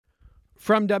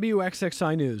From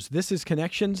WXXI News, this is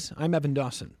Connections. I'm Evan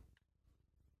Dawson.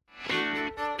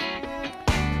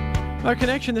 Our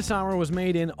connection this hour was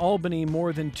made in Albany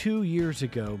more than 2 years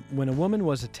ago when a woman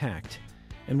was attacked.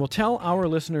 And we'll tell our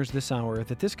listeners this hour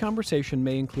that this conversation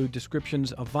may include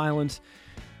descriptions of violence.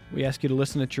 We ask you to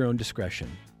listen at your own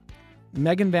discretion.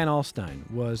 Megan Van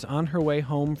Alstyne was on her way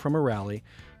home from a rally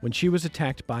when she was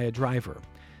attacked by a driver.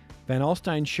 Van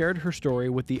Alstyne shared her story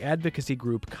with the advocacy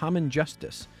group Common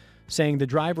Justice, saying the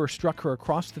driver struck her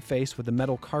across the face with a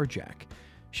metal car jack.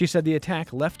 She said the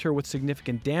attack left her with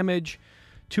significant damage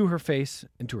to her face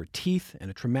and to her teeth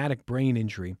and a traumatic brain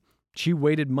injury. She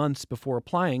waited months before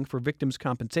applying for victims'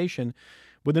 compensation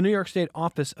with the New York State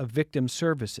Office of Victim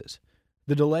Services.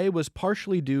 The delay was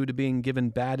partially due to being given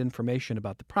bad information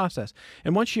about the process,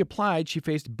 and once she applied, she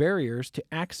faced barriers to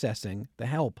accessing the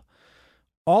help.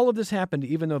 All of this happened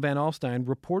even though Van Alstyne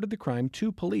reported the crime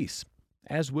to police.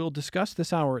 As we'll discuss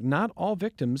this hour, not all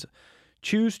victims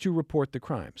choose to report the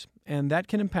crimes, and that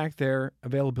can impact their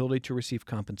availability to receive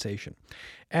compensation.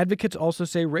 Advocates also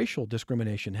say racial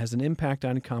discrimination has an impact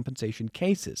on compensation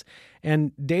cases,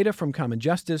 and data from Common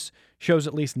Justice shows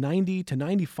at least 90 to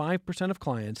 95% of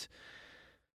clients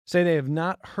say they have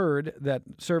not heard that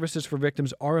services for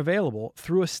victims are available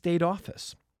through a state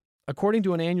office. According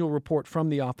to an annual report from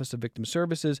the Office of Victim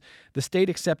Services, the state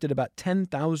accepted about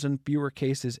 10,000 fewer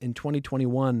cases in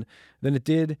 2021 than it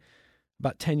did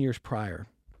about 10 years prior.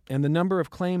 And the number of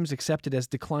claims accepted has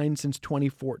declined since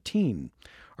 2014.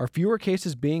 Are fewer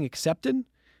cases being accepted?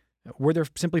 Were there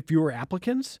simply fewer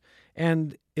applicants?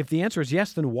 And if the answer is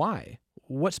yes, then why?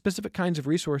 What specific kinds of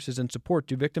resources and support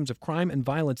do victims of crime and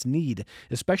violence need,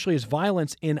 especially as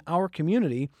violence in our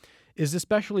community is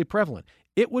especially prevalent?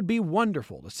 It would be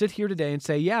wonderful to sit here today and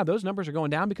say, yeah, those numbers are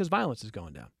going down because violence is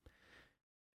going down.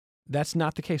 That's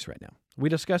not the case right now. We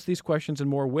discuss these questions and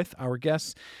more with our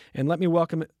guests. And let me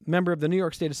welcome member of the New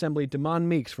York State Assembly, Demond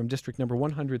Meeks from District Number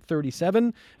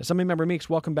 137. Assemblymember Meeks,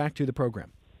 welcome back to the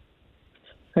program.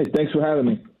 Hey, thanks for having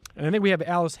me. And I think we have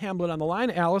Alice Hamblin on the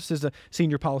line. Alice is a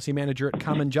Senior Policy Manager at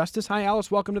Common Justice. Hi, Alice.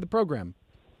 Welcome to the program.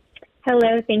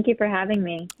 Hello. Thank you for having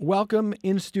me. Welcome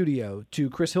in studio to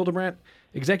Chris Hildebrandt,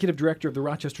 Executive Director of the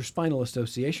Rochester Spinal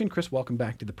Association. Chris, welcome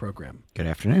back to the program. Good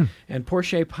afternoon. And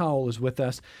Portia Powell is with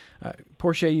us.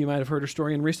 Portia, you might have heard her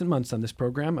story in recent months on this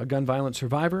program, a gun violence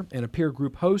survivor and a peer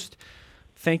group host.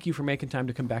 Thank you for making time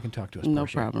to come back and talk to us, No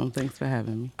Portia. problem. Thanks for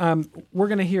having me. We're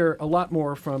going to hear a lot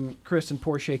more from Chris and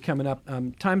Portia coming up.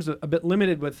 Time's a bit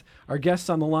limited with our guests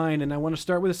on the line, and I want to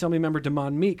start with Assemblymember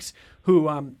Demond Meeks, who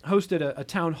hosted a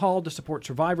town hall to support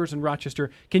survivors in Rochester.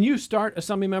 Can you start,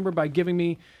 Assemblymember, by giving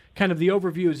me kind of the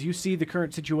overview as you see the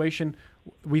current situation?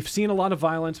 We've seen a lot of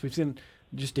violence. We've seen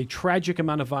just a tragic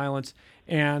amount of violence,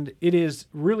 and it is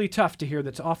really tough to hear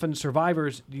that often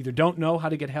survivors either don't know how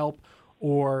to get help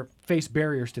or face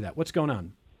barriers to that. What's going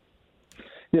on?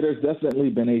 Yeah, there's definitely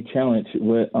been a challenge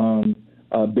with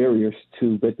barriers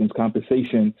to victims'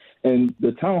 compensation. And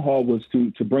the town hall was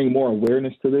to bring more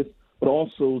awareness to this, but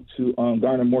also to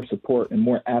garner more support and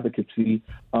more advocacy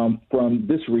from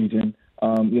this region,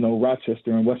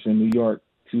 Rochester and Western New York,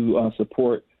 to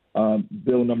support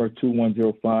Bill number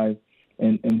 2105,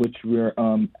 in which we're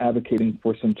advocating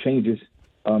for some changes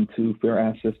to fair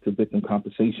access to victim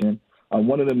compensation.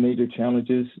 One of the major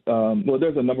challenges,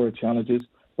 there's a number of challenges,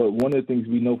 but one of the things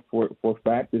we know for a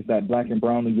fact is that Black and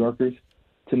brown New Yorkers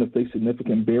tend to face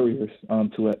significant barriers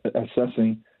to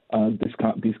assessing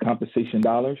these compensation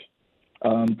dollars.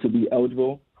 To be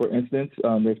eligible, for instance,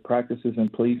 there's practices in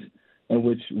place in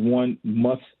which one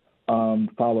must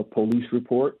file a police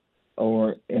report,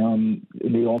 or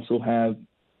they also have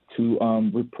to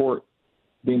report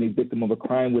being a victim of a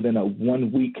crime within a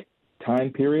 1 week time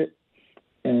period.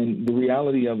 And the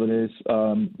reality of it is,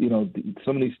 some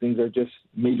of these things are just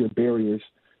major barriers.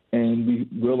 And we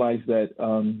realize that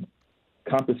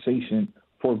compensation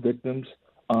for victims,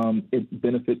 it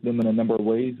benefits them in a number of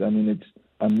ways. I mean, it's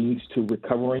a means to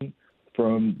recovering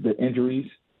from the injuries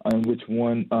in which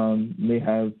one may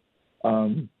have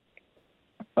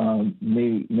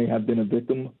been a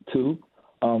victim to,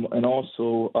 and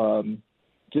also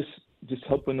just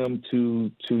helping them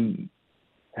to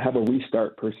have a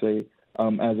restart per se.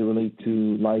 As it relates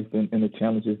to life and the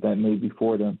challenges that may be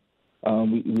before them.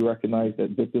 We recognize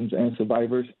that victims and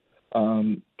survivors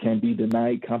can be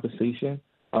denied compensation.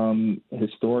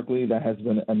 Historically, that has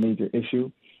been a major issue.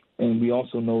 And we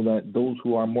also know that those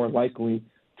who are more likely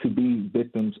to be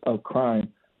victims of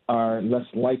crime are less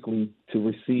likely to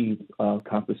receive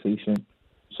compensation.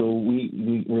 So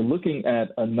we're looking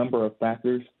at a number of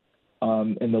factors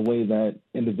in the way that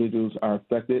individuals are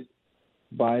affected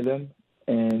by them.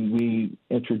 And we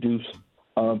introduce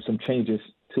some changes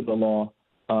to the law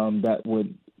that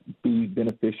would be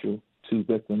beneficial to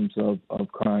victims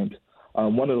of crimes.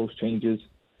 One of those changes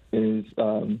is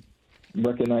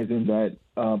recognizing that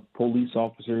police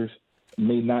officers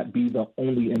may not be the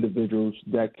only individuals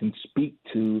that can speak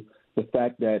to the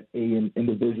fact that an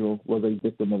individual was a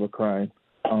victim of a crime.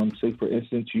 Say, for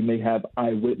instance, you may have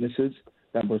eyewitnesses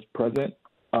that was present.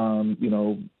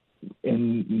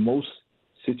 In most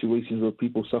situations where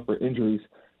people suffer injuries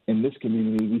in this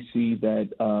community, we see that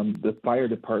the fire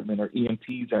department or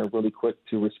EMTs are really quick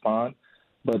to respond,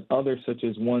 but others, such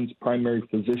as one's primary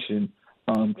physician,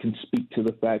 can speak to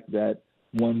the fact that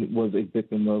one was a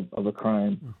victim of a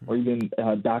crime, or even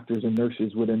doctors and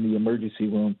nurses within the emergency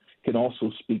room can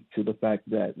also speak to the fact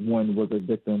that one was a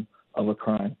victim of a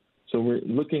crime. So we're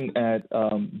looking at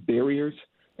barriers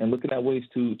and looking at ways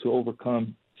to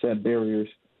overcome said barriers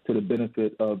to the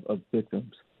benefit of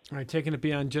victims. All right, taking it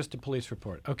beyond just a police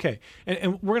report. Okay,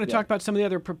 and we're going to talk about some of the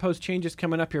other proposed changes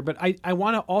coming up here, but I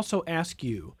want to also ask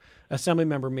you,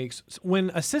 Assemblymember Meeks,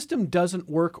 when a system doesn't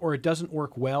work or it doesn't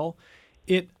work well,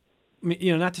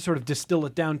 not to sort of distill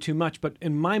it down too much, but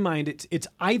in my mind, it's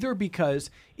either because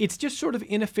it's just sort of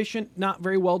inefficient, not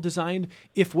very well designed,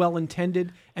 if well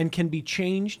intended, and can be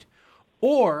changed,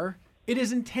 or it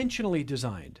is intentionally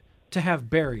designed to have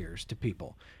barriers to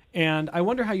people. And I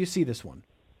wonder how you see this one.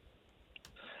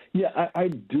 Yeah, I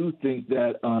do think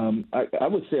that I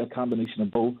would say a combination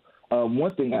of both.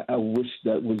 One thing I wish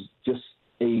that was just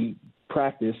a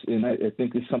practice, and I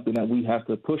think it's something that we have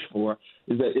to push for,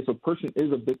 is that if a person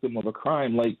is a victim of a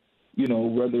crime, like,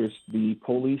 whether it's the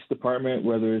police department,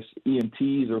 whether it's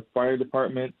EMTs or fire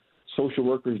department, social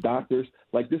workers, doctors,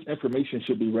 like this information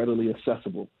should be readily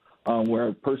accessible, where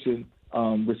a person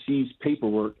receives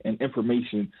paperwork and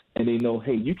information and they know,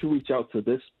 hey, you can reach out to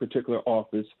this particular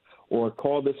office or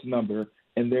call this number,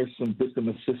 and there's some victim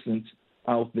assistance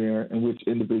out there in which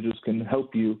individuals can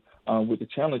help you with the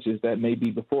challenges that may be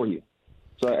before you.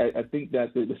 So I think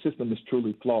that the system is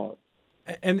truly flawed.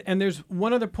 And there's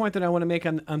one other point that I want to make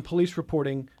on police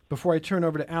reporting before I turn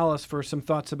over to Alice for some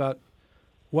thoughts about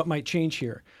what might change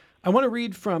here. I want to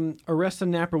read from Aresta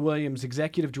Napper-Williams,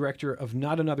 Executive Director of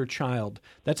Not Another Child.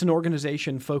 That's an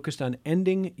organization focused on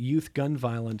ending youth gun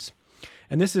violence.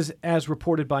 And this is as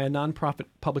reported by a nonprofit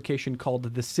publication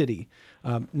called The City,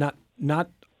 not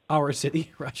our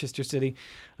city, Rochester City,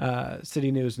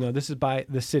 City News. No, this is by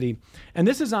The City. And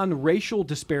this is on racial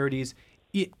disparities,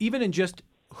 even in just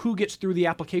who gets through the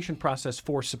application process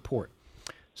for support.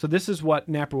 So this is what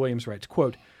Napper-Williams writes,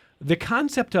 quote, "The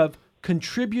concept of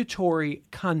contributory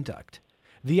conduct,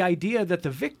 the idea that the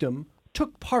victim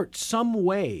took part some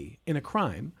way in a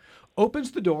crime,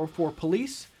 opens the door for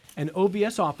police and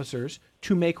OVS officers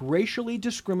to make racially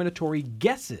discriminatory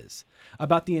guesses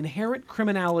about the inherent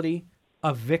criminality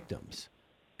of victims,"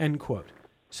 end quote.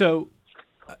 So,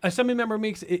 Assemblymember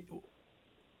Meeks,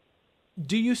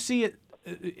 do you see it?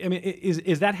 I mean,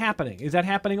 is that happening? Is that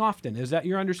happening often? Is that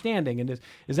your understanding? And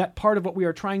is that part of what we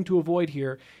are trying to avoid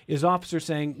here? Is officers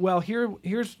saying, well,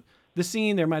 here's the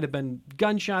scene. There might have been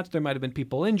gunshots. There might have been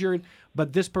people injured,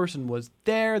 but this person was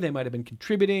there. They might have been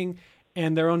contributing,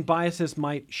 and their own biases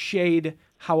might shade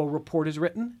how a report is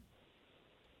written?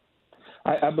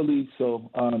 I believe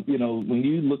so. When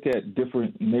you look at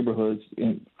different neighborhoods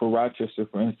for Rochester,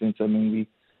 for instance, I mean, we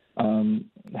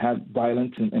have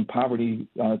violence and poverty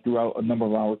throughout a number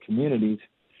of our communities.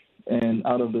 And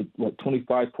out of the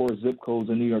 25 poor zip codes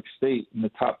in New York State, in the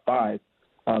top 5,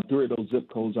 3 of those zip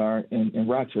codes are in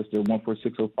Rochester,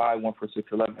 14605,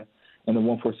 14611, and the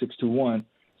 14621.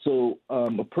 So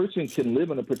a person can live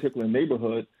in a particular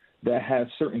neighborhood that has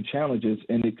certain challenges,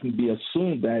 and it can be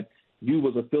assumed that you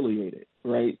was affiliated,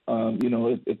 right?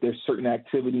 If there's certain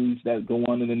activities that go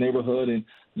on in the neighborhood and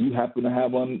you happen to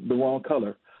have on the wrong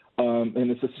color,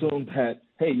 and it's assumed that,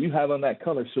 hey, you have on that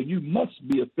color, so you must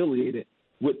be affiliated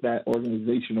with that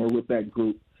organization or with that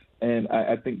group. And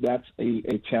I think that's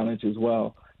a challenge as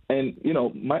well. And,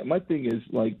 my thing is,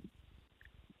 like,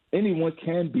 anyone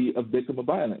can be a victim of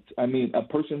violence. I mean, a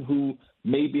person who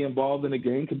may be involved in a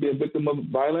gang can be a victim of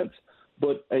violence,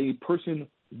 but a person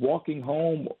walking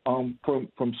home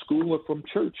from school or from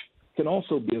church can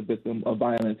also be a victim of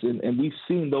violence. And we've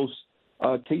seen those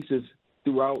cases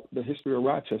throughout the history of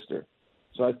Rochester.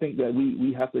 So I think that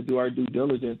we have to do our due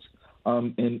diligence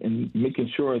in making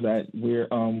sure that we're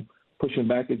pushing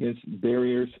back against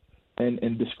barriers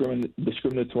and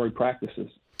discriminatory practices.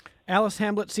 Alice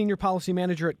Hamblett, Senior Policy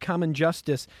Manager at Common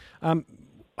Justice.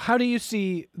 How do you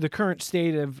see the current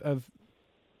state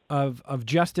of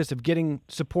justice, of getting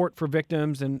support for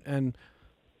victims, and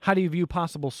how do you view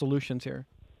possible solutions here?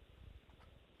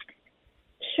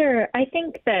 Sure. I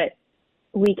think that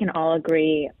we can all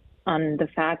agree on the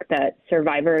fact that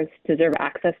survivors deserve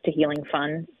access to healing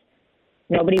funds.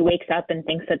 Nobody wakes up and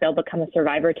thinks that they'll become a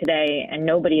survivor today, and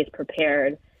nobody is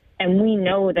prepared. And we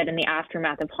know that in the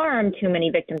aftermath of harm, too many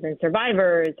victims and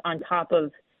survivors, on top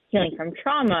of healing from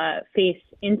trauma, face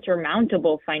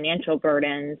insurmountable financial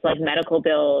burdens like medical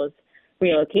bills,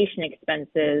 relocation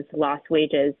expenses, lost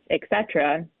wages,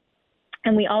 etc.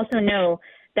 And we also know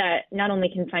that not only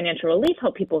can financial relief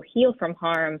help people heal from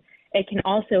harm, it can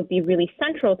also be really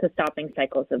central to stopping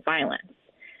cycles of violence.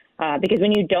 Because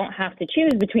when you don't have to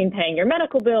choose between paying your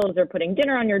medical bills or putting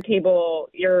dinner on your table,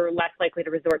 you're less likely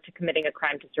to resort to committing a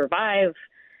crime to survive.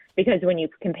 Because when you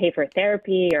can pay for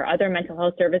therapy or other mental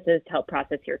health services to help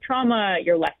process your trauma,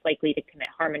 you're less likely to commit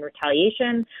harm and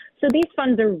retaliation. So these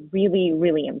funds are really,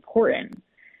 really important.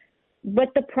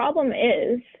 But the problem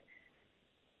is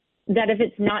that if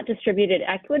it's not distributed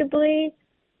equitably,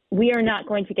 we are not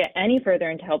going to get any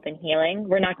further into help and healing.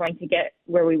 We're not going to get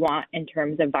where we want in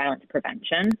terms of violence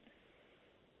prevention.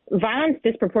 Violence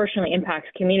disproportionately impacts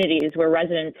communities where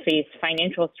residents face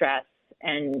financial stress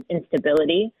and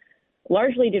instability,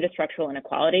 largely due to structural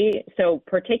inequality, so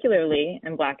particularly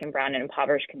in Black and Brown and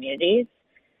impoverished communities.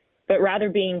 But rather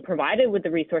being provided with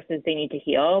the resources they need to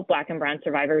heal, Black and Brown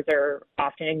survivors are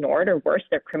often ignored, or worse,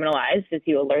 they're criminalized, as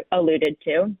you alluded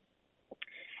to.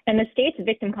 And the state's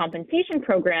victim compensation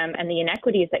program and the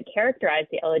inequities that characterize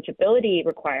the eligibility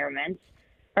requirements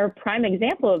are a prime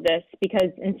example of this, because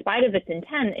in spite of its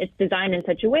intent, it's designed in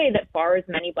such a way that bars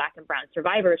many Black and Brown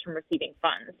survivors from receiving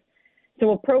funds.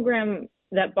 So a program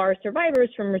that bars survivors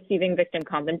from receiving victim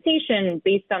compensation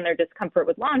based on their discomfort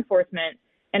with law enforcement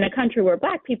in a country where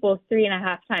Black people are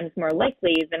 3.5 times more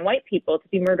likely than white people to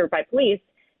be murdered by police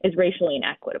is racially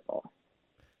inequitable.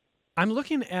 I'm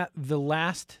looking at the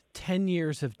last 10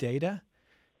 years of data,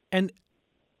 and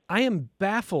I am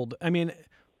baffled. I mean,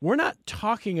 we're not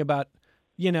talking about,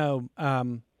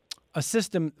 a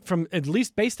system from, at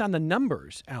least based on the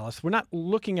numbers, Alice. We're not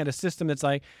looking at a system that's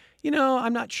like,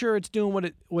 I'm not sure it's doing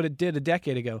what it did a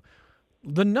decade ago.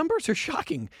 The numbers are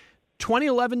shocking.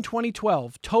 2011,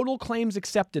 2012, total claims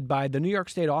accepted by the New York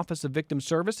State Office of Victim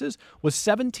Services was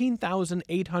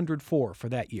 17,804 for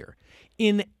that year.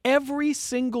 In every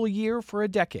single year for a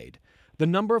decade, the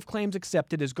number of claims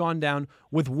accepted has gone down,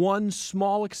 with one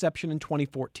small exception in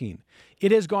 2014.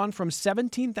 It has gone from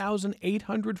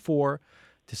 17,804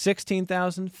 to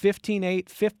 16,000, 15,800,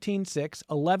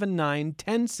 15,600, 11,900,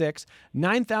 10,600,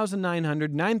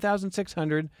 9,900,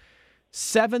 9,600,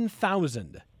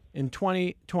 7,000 in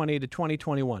 2020 to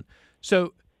 2021.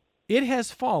 So it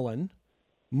has fallen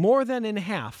more than in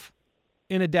half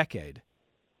in a decade.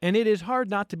 And it is hard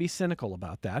not to be cynical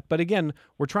about that. But again,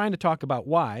 we're trying to talk about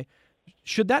why.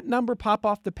 Should that number pop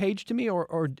off the page to me,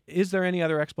 or is there any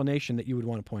other explanation that you would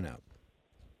want to point out?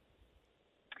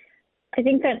 I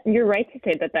think that you're right to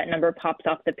say that number pops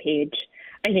off the page.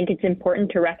 I think it's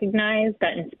important to recognize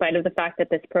that in spite of the fact that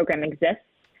this program exists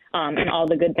and all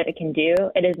the good that it can do,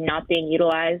 it is not being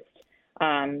utilized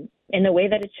in the way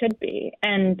that it should be.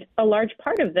 And a large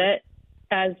part of it,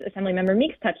 as Assemblymember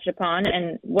Meeks touched upon,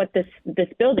 and what this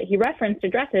bill that he referenced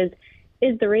addresses,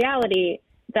 is the reality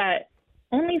that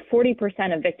only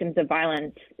 40% of victims of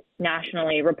violence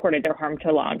nationally reported their harm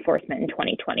to law enforcement in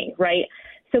 2020, right?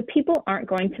 So people aren't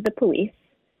going to the police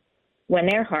when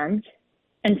they're harmed,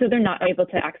 and so they're not able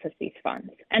to access these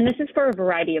funds. And this is for a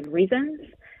variety of reasons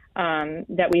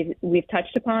that we've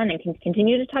touched upon and can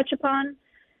continue to touch upon,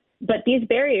 but these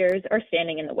barriers are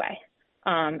standing in the way.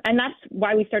 And that's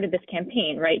why we started this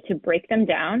campaign, right, to break them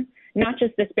down, not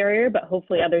just this barrier, but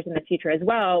hopefully others in the future as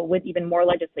well, with even more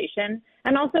legislation,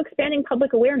 and also expanding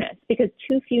public awareness, because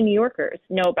too few New Yorkers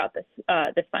know about this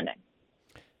funding.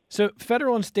 So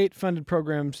federal and state-funded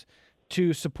programs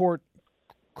to support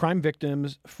crime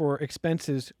victims for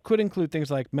expenses could include things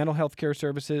like mental health care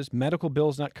services, medical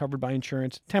bills not covered by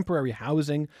insurance, temporary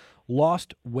housing,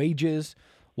 lost wages,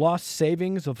 lost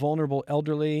savings of vulnerable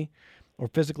elderly or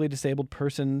physically disabled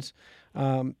persons,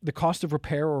 the cost of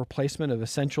repair or replacement of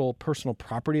essential personal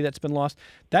property that's been lost.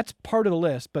 That's part of the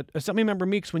list. But Assemblymember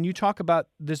Meeks, when you talk about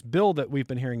this bill that we've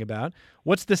been hearing about,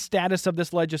 what's the status of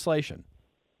this legislation?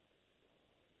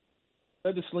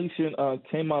 Legislation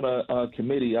came out of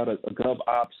committee, out of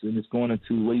GovOps, and it's going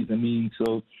into Ways and Means.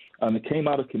 So it came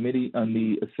out of committee on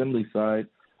the Assembly side.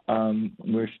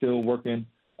 We're still working,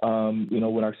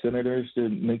 with our senators to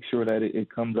make sure that it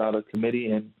comes out of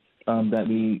committee and that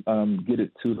we get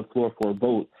it to the floor for a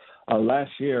vote.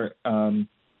 Last year,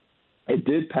 it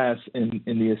did pass in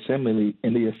the Assembly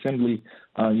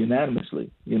unanimously.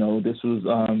 This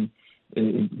was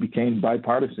it became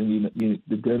bipartisan.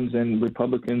 The Dems and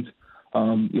Republicans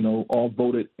all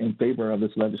voted in favor of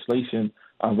this legislation,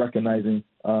 recognizing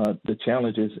the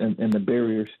challenges and the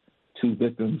barriers to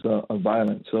victims of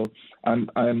violence. So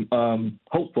I'm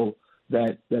hopeful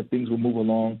that things will move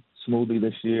along smoothly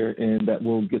this year and that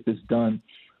we'll get this done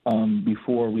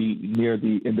before we near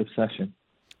the end of session.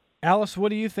 Alice, what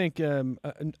do you think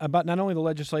about not only the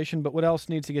legislation, but what else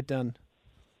needs to get done?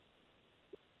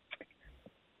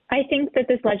 I think that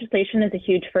this legislation is a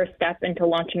huge first step into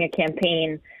launching a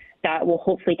campaign that will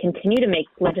hopefully continue to make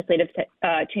legislative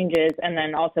changes and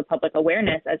then also public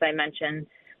awareness, as I mentioned.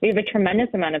 We have a tremendous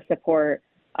amount of support,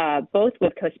 both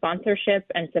with co-sponsorship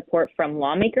and support from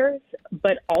lawmakers,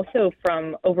 but also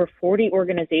from over 40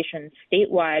 organizations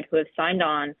statewide who have signed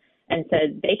on and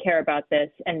said they care about this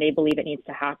and they believe it needs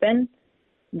to happen.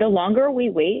 The longer we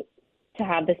wait to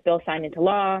have this bill signed into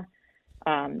law,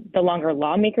 the longer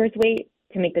lawmakers wait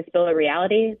to make this bill a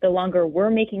reality, the longer we're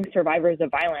making survivors of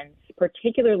violence,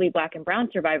 particularly Black and Brown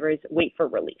survivors, wait for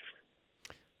relief.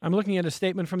 I'm looking at a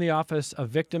statement from the Office of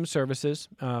Victim Services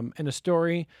and a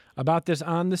story about this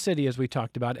on the city, as we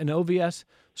talked about. An OVS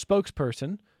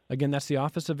spokesperson, again, that's the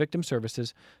Office of Victim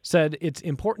Services, said it's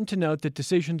important to note that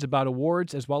decisions about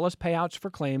awards as well as payouts for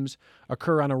claims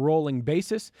occur on a rolling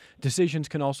basis. Decisions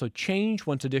can also change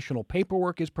once additional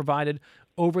paperwork is provided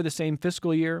over the same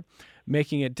fiscal year,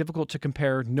 making it difficult to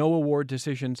compare no award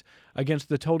decisions against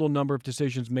the total number of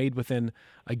decisions made within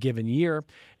a given year.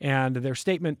 And their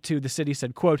statement to the city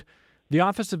said, quote, "The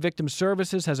Office of Victim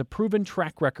Services has a proven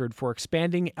track record for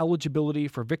expanding eligibility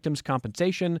for victims'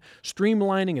 compensation,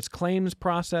 streamlining its claims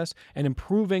process, and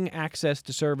improving access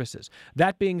to services.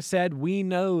 That being said, we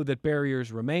know that barriers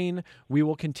remain. We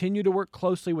will continue to work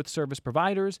closely with service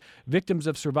providers, victims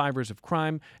of survivors of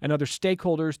crime, and other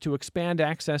stakeholders to expand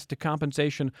access to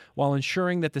compensation while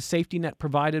ensuring that the safety net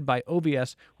provided by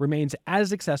OVS remains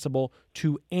as accessible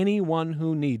to anyone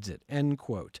who needs it," end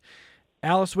quote.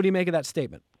 Alice, what do you make of that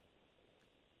statement?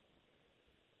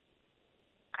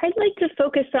 I'd like to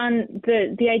focus on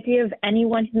the idea of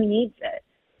anyone who needs it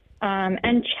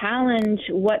and challenge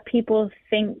what people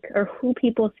think or who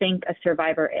people think a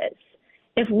survivor is.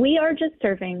 If we are just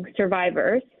serving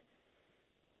survivors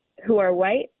who are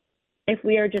white, if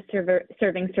we are just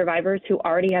serving survivors who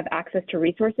already have access to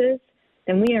resources,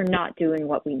 then we are not doing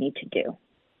what we need to do.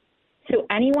 So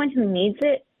anyone who needs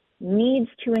it needs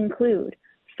to include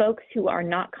folks who are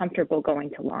not comfortable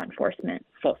going to law enforcement,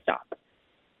 full stop.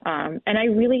 And I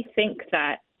really think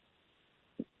that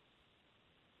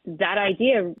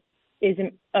idea is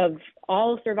of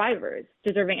all survivors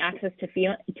deserving access to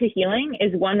healing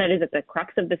is one that is at the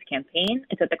crux of this campaign.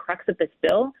 It's at the crux of this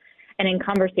bill. And in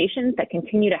conversations that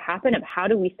continue to happen of how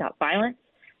do we stop violence,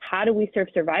 how do we serve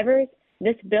survivors,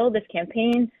 this bill, this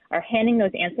campaign are handing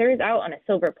those answers out on a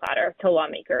silver platter to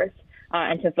lawmakers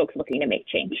and to folks looking to make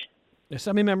change.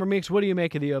 Assemblymember Meeks, what do you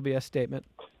make of the OVS statement?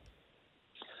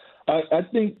 I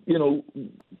think,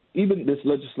 even this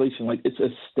legislation, it's a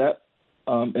step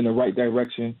in the right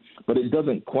direction, but it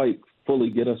doesn't quite fully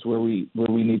get us where we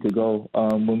need to go.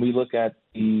 When we look at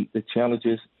the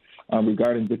challenges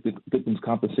regarding victims'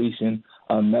 compensation,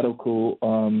 medical,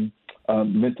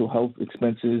 mental health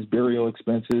expenses, burial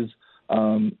expenses,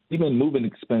 even moving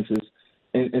expenses,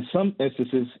 in some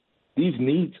instances, these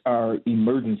needs are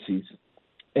emergencies.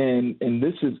 And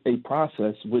this is a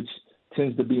process which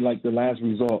tends to be like the last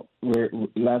resort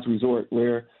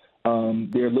where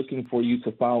they're looking for you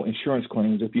to file insurance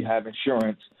claims if you have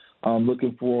insurance,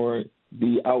 looking for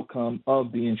the outcome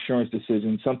of the insurance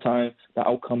decision, sometimes the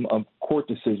outcome of court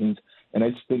decisions. And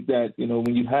I just think that,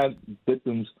 when you have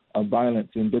victims of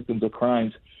violence and victims of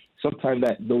crimes, sometimes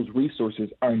that those resources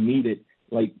are needed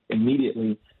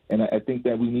immediately. And I think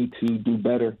that we need to do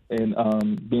better in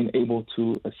being able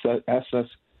to assess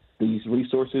these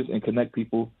resources and connect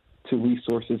people to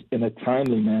resources in a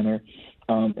timely manner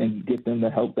and get them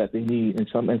the help that they need. In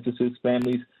some instances,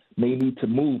 families may need to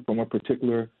move from a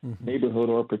particular neighborhood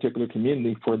or a particular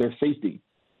community for their safety.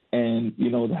 And,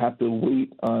 they have to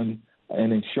wait on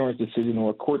an insurance decision or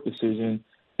a court decision.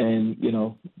 And,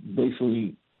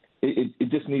 basically, it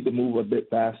just needs to move a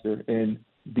bit faster. And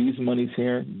these monies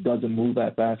here doesn't move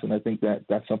that fast. And I think that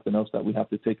that's something else that we have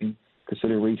to take in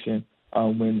consideration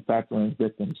when factoring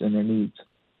victims and their needs.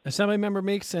 Assemblymember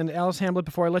Meeks and Alice Hamblett,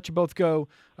 before I let you both go,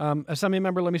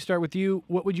 Assemblymember, let me start with you.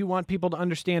 What would you want people to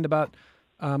understand about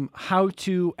how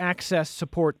to access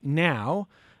support now,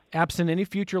 absent any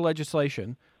future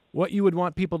legislation? What you would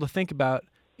want people to think about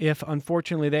if,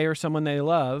 unfortunately, they or someone they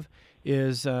love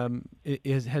has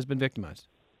been victimized?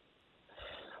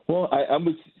 Well, I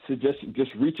would suggest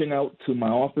just reaching out to my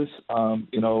office.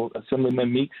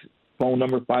 Assemblyman Meeks, phone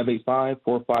number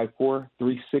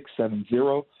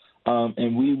 585-454-3670.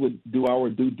 and we would do our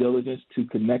due diligence to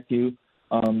connect you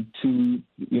to,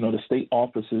 the state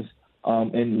offices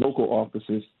and local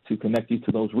offices to connect you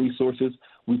to those resources.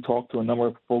 We talked to a number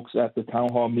of folks at the town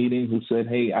hall meeting who said,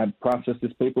 hey, I processed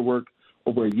this paperwork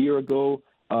over a year ago.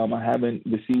 I haven't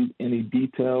received any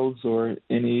details or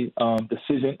any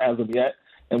decision as of yet,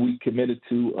 and we committed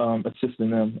to assisting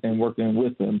them and working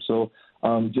with them. So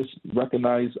just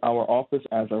recognize our office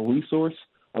as a resource.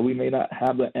 We may not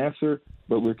have the answer,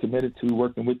 but we're committed to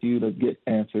working with you to get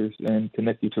answers and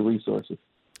connect you to resources.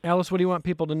 Alice, what do you want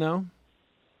people to know?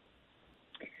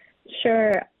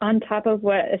 Sure. On top of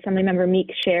what Assemblymember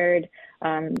Meeks shared,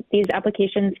 these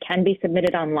applications can be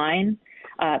submitted online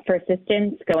for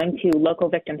assistance, going to local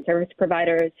victim service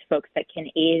providers, folks that can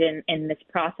aid in this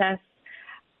process.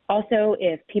 Also,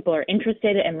 if people are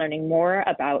interested in learning more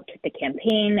about the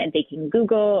campaign, they can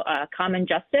Google Common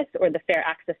Justice or the Fair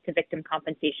Access to Victim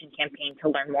Compensation campaign to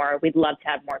learn more. We'd love to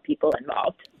have more people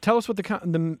involved. Tell us what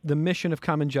the mission of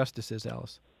Common Justice is,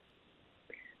 Alice.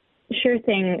 Sure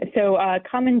thing. So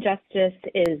Common Justice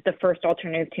is the first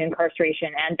alternative to incarceration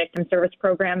and victim service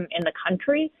program in the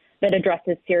country that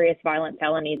addresses serious violent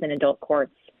felonies in adult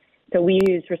courts. So we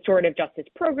use restorative justice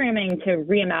programming to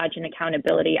reimagine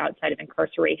accountability outside of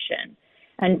incarceration.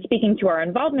 And speaking to our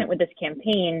involvement with this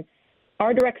campaign,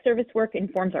 our direct service work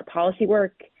informs our policy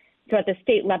work. So at the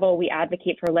state level, we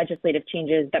advocate for legislative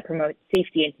changes that promote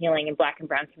safety and healing in Black and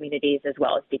Brown communities, as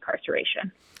well as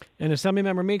decarceration. And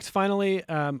Assemblymember Meeks, finally,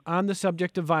 on the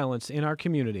subject of violence in our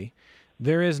community,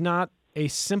 there is not a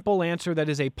simple answer that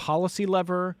is a policy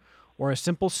lever or a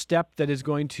simple step that is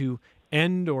going to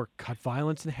end or cut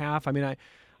violence in half. I mean,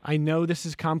 I know this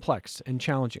is complex and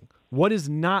challenging. What is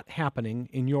not happening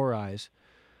in your eyes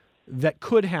that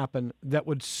could happen that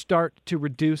would start to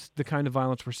reduce the kind of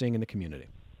violence we're seeing in the community?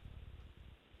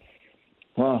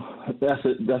 Well, that's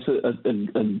a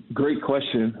great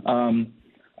question.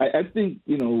 I think,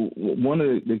 one of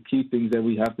the key things that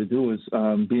we have to do is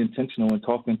be intentional in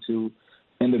talking to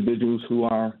individuals who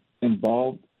are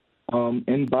involved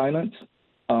in violence,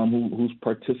 who's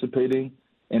participating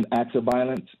in acts of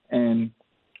violence, and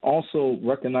also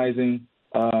recognizing,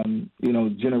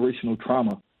 generational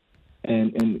trauma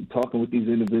and talking with these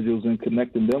individuals and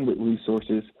connecting them with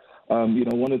resources.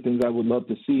 One of the things I would love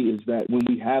to see is that when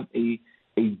we have a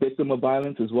victim of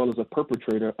violence as well as a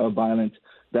perpetrator of violence,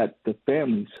 that the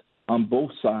families on both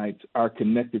sides are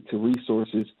connected to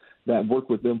resources that work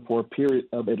with them for a period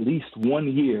of at least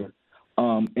 1 year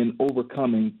in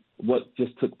overcoming what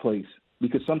just took place.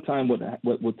 Because sometimes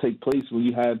what will take place when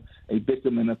you have a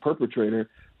victim and a perpetrator,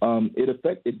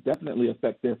 it definitely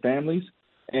affects their families.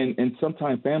 And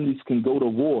sometimes families can go to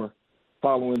war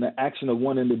following the action of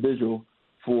one individual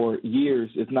for years,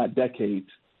 if not decades.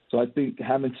 So I think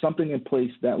having something in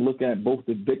place that look at both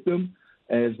the victim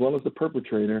as well as the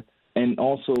perpetrator and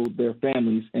also their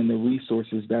families and the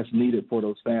resources that's needed for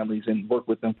those families and work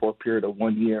with them for a period of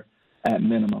 1 year at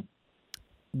minimum.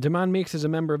 Demond Meeks is a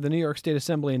member of the New York State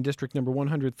Assembly in District Number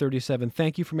 137.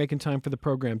 Thank you for making time for the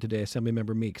program today,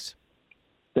 Assemblymember Meeks.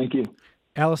 Thank you.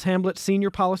 Alice Hamblett, Senior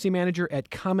Policy Manager at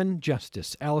Common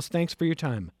Justice. Alice, thanks for your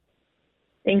time.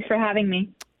 Thanks for having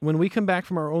me. When we come back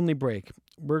from our only break,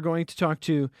 we're going to talk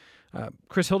to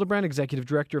Chris Hildebrand, Executive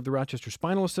Director of the Rochester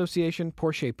Spinal Association,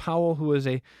 Portia Powell, who is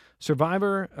a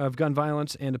survivor of gun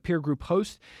violence and a peer group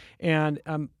host. And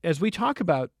as we talk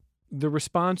about the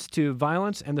response to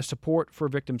violence and the support for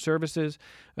victim services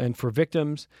and for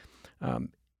victims,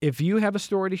 if you have a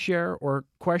story to share or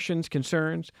questions,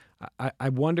 concerns, I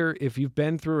wonder if you've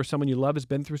been through or someone you love has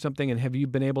been through something, and have you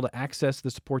been able to access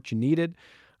the support you needed,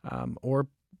 or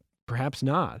perhaps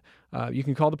not. You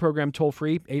can call the program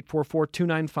toll-free,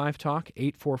 844-295-TALK,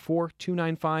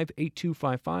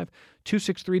 844-295-8255,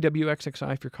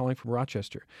 263-WXXI if you're calling from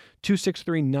Rochester,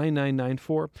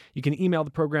 263-9994. You can email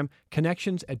the program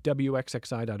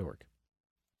connections@wxxi.org.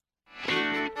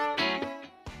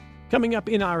 Coming up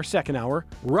in our second hour,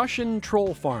 Russian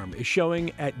Troll Farm is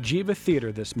showing at Jiva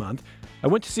Theater this month. I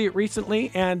went to see it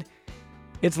recently, and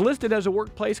it's listed as a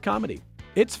workplace comedy.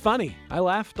 It's funny. I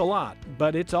laughed a lot,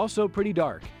 but it's also pretty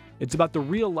dark. It's about the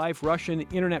real-life Russian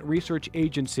internet research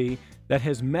agency that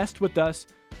has messed with us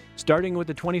starting with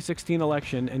the 2016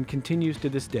 election and continues to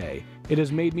this day. It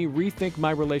has made me rethink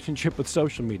my relationship with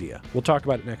social media. We'll talk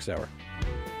about it next hour.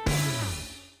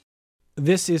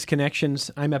 This is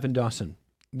Connections. I'm Evan Dawson.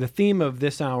 The theme of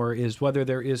this hour is whether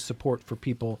there is support for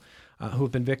people who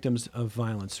have been victims of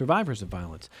violence, survivors of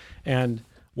violence. And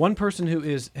one person who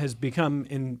has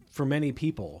become, for many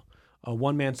people, a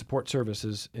one-man support service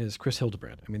is Chris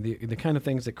Hildebrand. I mean, the kind of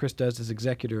things that Chris does as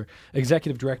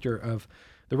executive director of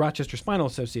the Rochester Spinal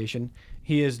Association,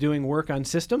 he is doing work on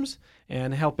systems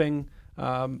and helping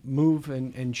move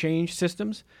and change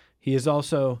systems. He is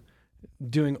also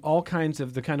doing all kinds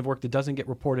of the kind of work that doesn't get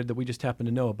reported that we just happen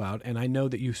to know about. And I know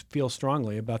that you feel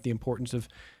strongly about the importance of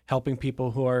helping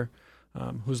people who are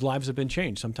whose lives have been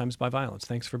changed, sometimes by violence.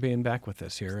 Thanks for being back with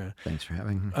us here. Thanks for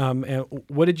having me. And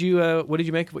what did you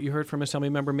make of what you heard from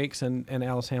Assemblymember Meeks and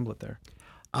Alice Hamblett there?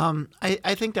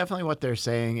 I think definitely what they're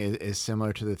saying is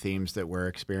similar to the themes that we're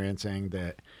experiencing,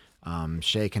 that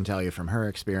Shay can tell you from her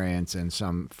experience and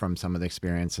from some of the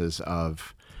experiences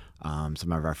of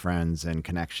some of our friends and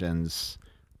connections,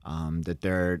 that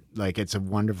they're like, it's a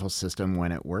wonderful system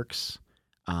when it works.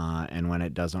 And when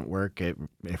it doesn't work, it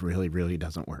really, really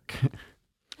doesn't work.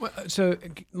 Well, so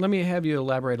let me have you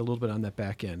elaborate a little bit on that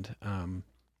back end,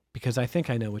 because I think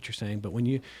I know what you're saying. But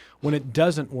when it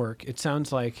doesn't work, it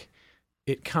sounds like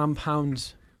it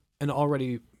compounds an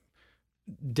already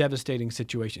devastating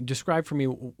situation. Describe for me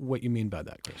what you mean by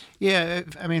that, Chris. Yeah,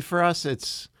 I mean, for us,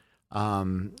 it's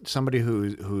somebody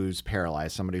who's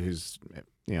paralyzed, somebody who's,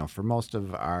 for most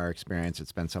of our experience,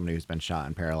 it's been somebody who's been shot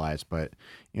and paralyzed, but,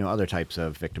 other types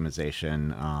of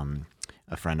victimization.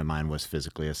 A friend of mine was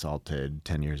physically assaulted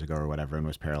 10 years ago or whatever and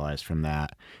was paralyzed from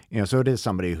that. So it is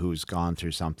somebody who's gone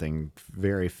through something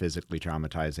very physically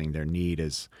traumatizing. Their need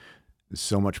is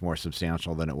so much more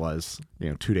substantial than it was,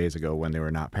 2 days ago when they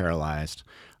were not paralyzed,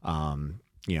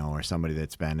 or somebody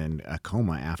that's been in a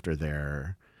coma after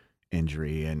their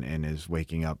injury and is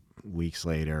waking up weeks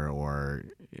later, or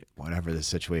whatever the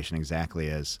situation exactly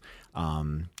is.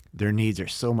 Their needs are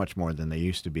so much more than they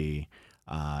used to be.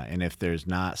 And if there's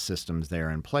not systems there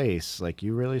in place, like,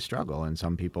 you really struggle. And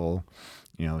some people,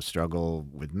 struggle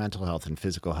with mental health and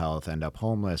physical health, end up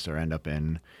homeless or end up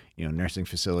in, nursing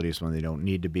facilities when they don't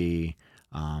need to be,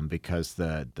 because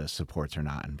the supports are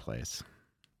not in place.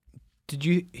 Did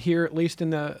you hear, at least in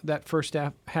that first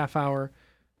half hour,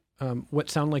 what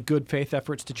sound like good faith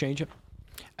efforts to change it?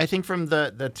 I think from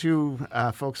the two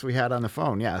folks we had on the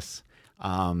phone, yes.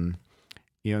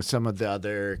 Some of the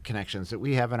other connections that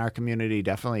we have in our community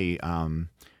definitely,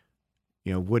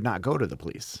 would not go to the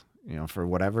police. For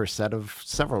whatever set of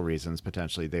several reasons,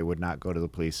 potentially, they would not go to the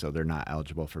police, so they're not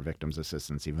eligible for victims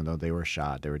assistance. Even though they were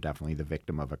shot, they were definitely the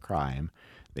victim of a crime.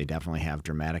 They definitely have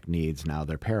dramatic needs. Now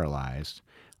they're paralyzed.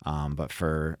 But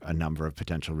for a number of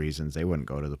potential reasons, they wouldn't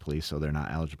go to the police, so they're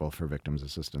not eligible for victims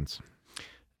assistance.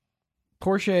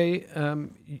 Portia,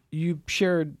 you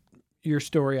shared your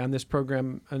story on this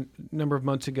program a number of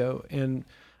months ago, and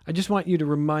I just want you to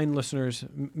remind listeners,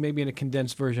 maybe in a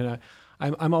condensed version.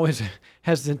 I'm always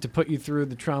hesitant to put you through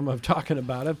the trauma of talking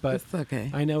about it, but it's okay.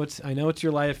 I know it's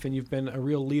your life, and you've been a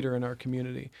real leader in our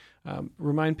community.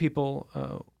 Remind people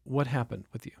what happened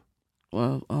with you.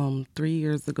 Well, 3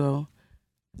 years ago,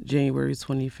 January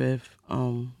 25th,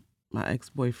 my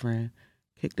ex-boyfriend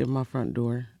kicked in my front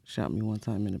door, shot me one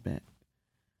time in the back.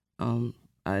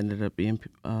 I ended up being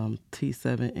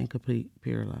T7 incomplete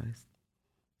paralyzed.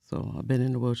 So I've been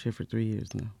in the wheelchair for 3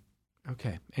 years now.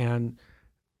 Okay. And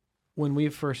when we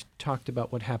first talked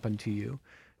about what happened to you,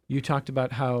 you talked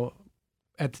about how,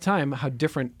 at the time, how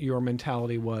different your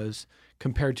mentality was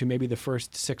compared to maybe the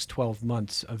first 6-12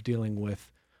 months of dealing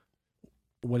with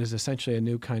what is essentially a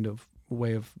new kind of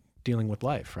way of dealing with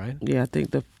life, right? Yeah, I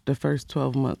think the first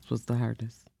 12 months was the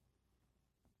hardest.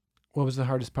 What was the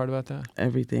hardest part about that?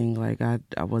 Everything. Like, I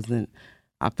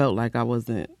felt like I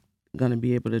wasn't going to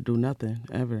be able to do nothing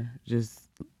ever. Just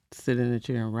sit in a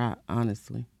chair and rot,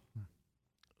 honestly.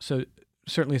 So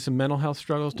certainly some mental health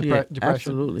struggles, Yeah,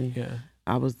 depression? absolutely. Yeah.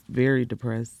 I was very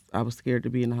depressed. I was scared to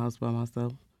be in the house by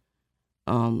myself.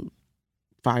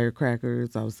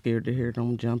 Firecrackers, I was scared to hear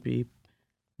them jumpy.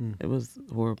 It was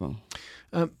horrible.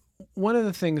 One of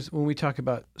the things when we talk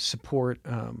about support,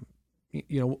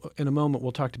 in a moment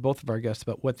we'll talk to both of our guests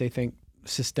about what they think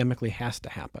systemically has to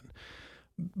happen.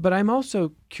 But I'm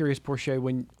also curious, Portia,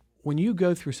 when you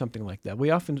go through something like that,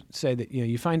 we often say that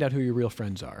you find out who your real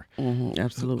friends are. Mm-hmm,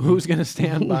 absolutely. Who's going to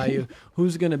stand by you?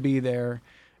 Who's going to be there?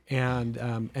 And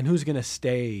who's going to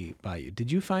stay by you?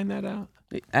 Did you find that out?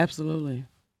 Absolutely.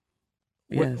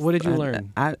 Yes. What did you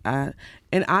learn?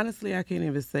 And honestly, I can't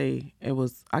even say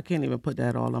I can't even put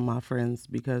that all on my friends,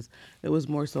 because it was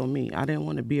more so me. I didn't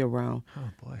want to be around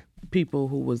people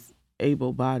who was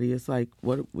able-bodied. It's like,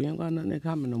 we ain't got nothing in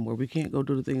common no more. We can't go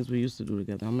do the things we used to do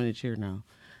together. I'm in a chair now.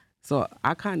 So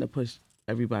I kind of pushed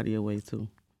everybody away too.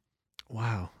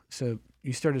 Wow. So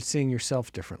you started seeing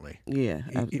yourself differently. Yeah.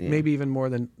 Maybe even more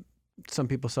than some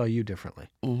people saw you differently.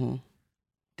 Mm-hmm.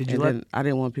 I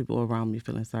didn't want people around me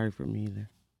feeling sorry for me either.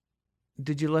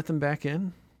 Did you let them back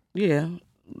in? Yeah,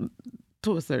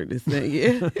 to a certain extent,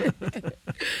 yeah.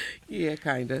 Yeah,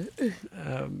 kind of.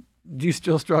 Do you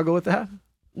still struggle with that?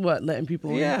 What, letting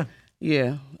people in? Yeah.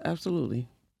 Yeah, absolutely.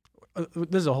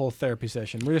 This is a whole therapy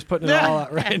session. We're just putting it all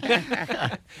out right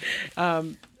now.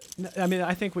 I mean,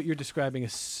 I think what you're describing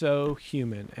is so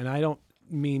human, and I don't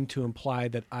mean to imply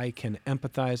that I can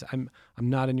empathize. I'm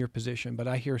not in your position, but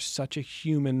I hear such a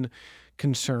human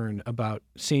concern about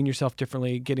seeing yourself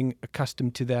differently, getting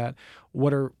accustomed to that.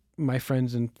 What are my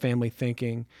friends and family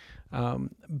thinking?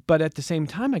 But at the same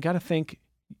time, I got to think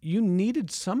you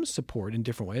needed some support in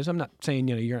different ways. I'm not saying,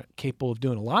 you're not capable of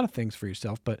doing a lot of things for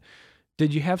yourself, but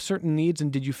did you have certain needs,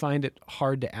 and did you find it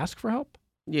hard to ask for help?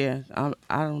 Yeah,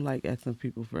 I don't like asking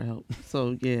people for help.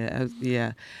 So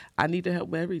yeah, I needed help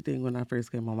with everything when I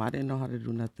first came home. I didn't know how to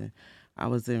do nothing. I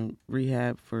was in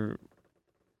rehab for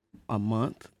a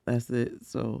month. That's it.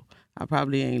 So I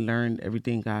probably ain't learned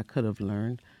everything I could have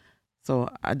learned. So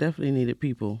I definitely needed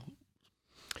people.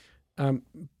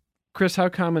 Chris, how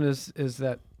common is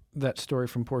that story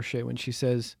from Portia when she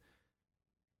says,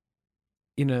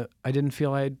 I didn't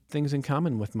feel I had things in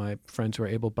common with my friends who are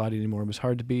able-bodied anymore. It was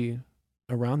hard to be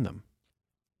around them.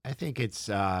 I think it's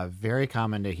very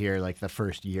common to hear like the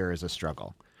first year is a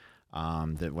struggle.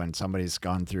 That when somebody's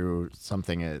gone through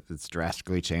something that's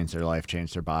drastically changed their life,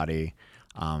 changed their body,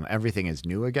 everything is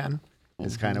new again.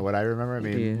 Is kind of what I remember. I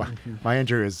mean, my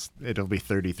injury it'll be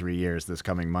 33 years this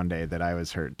coming Monday that I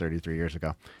was hurt 33 years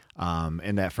ago.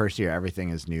 In that first year, everything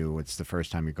is new. It's the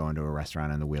first time you're going to a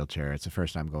restaurant in the wheelchair. It's the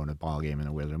first time going to a ball game in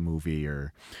the wheelchair, a movie,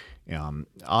 or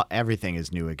everything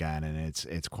is new again, and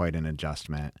it's quite an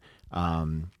adjustment.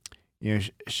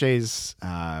 Shay's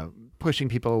pushing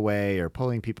people away or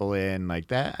pulling people in like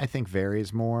that. I think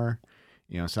varies more.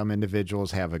 Some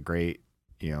individuals have a great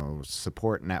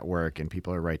support network, and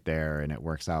people are right there, and it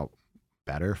works out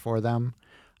better for them.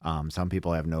 Some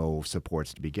people have no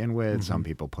supports to begin with. Mm-hmm. Some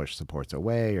people push supports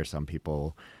away, or some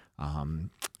people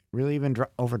really even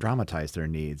over dramatize their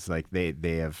needs. Like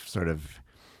they have sort of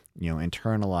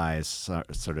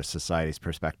internalized sort of society's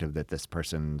perspective that this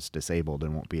person's disabled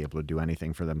and won't be able to do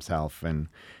anything for themselves. And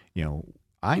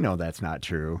I know that's not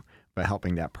true, but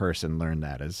helping that person learn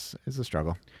that is a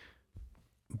struggle.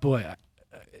 Boy,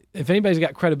 if anybody's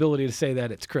got credibility to say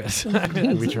that, it's Chris.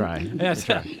 We try. That's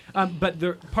right. But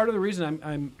part of the reason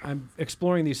I'm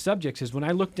exploring these subjects is when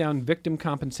I look down victim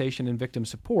compensation and victim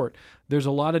support, there's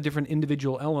a lot of different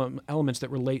individual elements that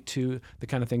relate to the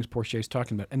kind of things Portia is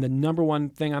talking about. And the number one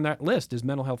thing on that list is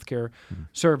mental health care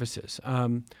services.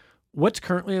 What's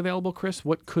currently available, Chris?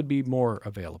 What could be more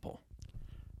available?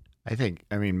 I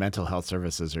mean, mental health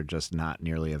services are just not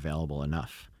nearly available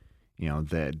enough.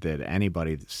 That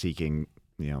anybody seeking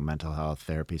mental health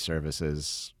therapy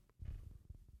services,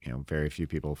 very few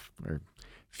people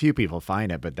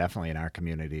find it, but definitely in our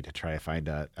community to try to find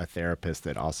a therapist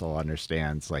that also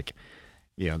understands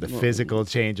the physical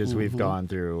changes we've gone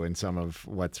through and some of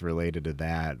what's related to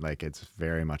that. Like, it's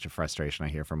very much a frustration I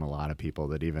hear from a lot of people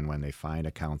that even when they find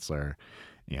a counselor,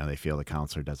 they feel the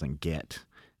counselor doesn't get,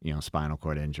 spinal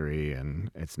cord injury,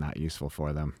 and it's not useful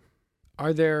for them.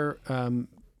 Are there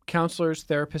counselors,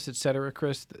 therapists, et cetera,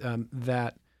 Chris,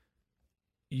 that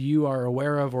you are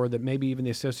aware of, or that maybe even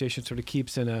the association sort of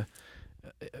keeps in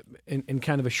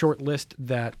kind of a short list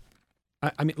that,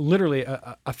 I mean, literally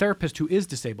a therapist who is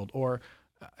disabled or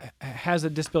has a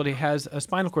disability, has a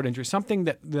spinal cord injury, something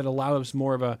that allows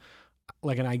more of an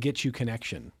I get you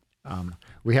connection?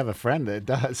 We have a friend that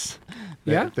does,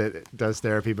 that does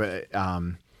therapy, but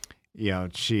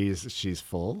she's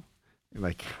full.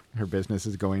 Like, her business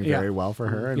is going very well for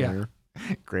her, and we're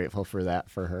grateful for that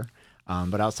for her.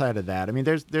 But outside of that, I mean,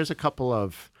 there's a couple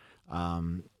of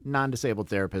non-disabled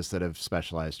therapists that have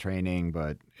specialized training,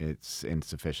 but it's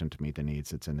insufficient to meet the needs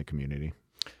that's in the community.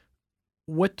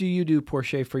 What do you do,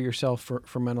 Portia, for yourself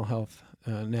for mental health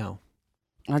now?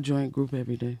 I join a group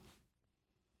every day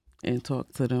and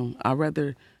talk to them. I'd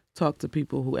rather talk to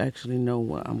people who actually know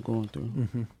what I'm going through.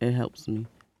 Mm-hmm. It helps me.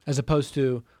 As opposed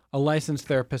to a licensed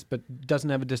therapist but doesn't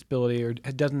have a disability or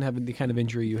doesn't have the kind of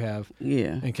injury you have,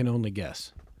 and can only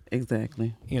guess.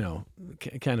 Exactly.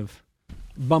 Kind of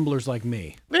bumblers like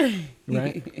me,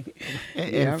 right?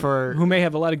 and for who may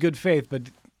have a lot of good faith, but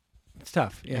it's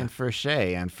tough. Yeah. And for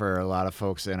Shay and for a lot of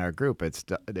folks in our group, it's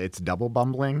double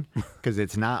bumbling because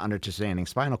it's not understanding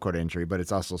spinal cord injury, but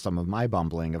it's also some of my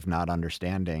bumbling of not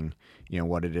understanding,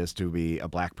 what it is to be a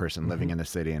Black person living in the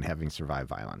city and having survived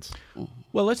violence.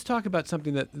 Well, let's talk about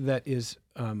something that is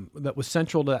that was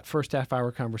central to that first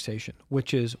half-hour conversation,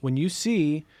 which is when you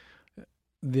see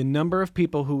the number of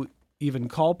people who even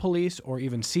call police or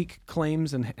even seek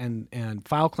claims and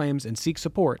file claims and seek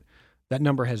support, That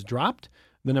number has dropped.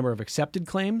 The number of accepted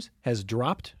claims has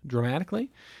dropped dramatically.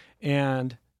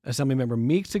 And Assemblymember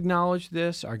Meeks acknowledged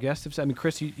this. Our guests have said, I mean,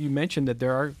 Chris, you mentioned that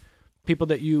there are people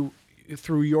that you,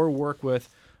 through your work with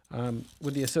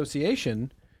the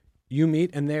association, you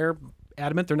meet, and they're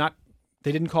adamant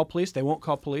they didn't call police, they won't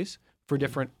call police for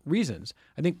different reasons.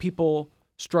 I think people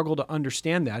struggle to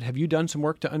understand that. Have you done some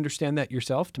work to understand that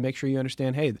yourself, to make sure you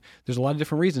understand, hey, there's a lot of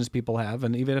different reasons people have,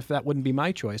 and even if that wouldn't be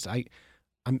my choice,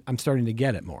 I'm starting to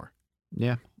get it more.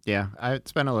 Yeah.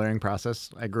 It's been a learning process.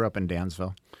 I grew up in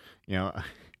Dansville.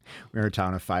 We're a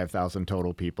town of 5,000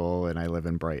 total people, and I live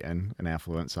in Brighton, an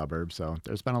affluent suburb. So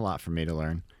there's been a lot for me to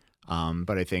learn.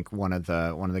 But I think one of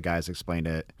the guys explained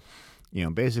it,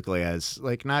 basically as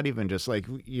like, not even just like,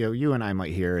 you and I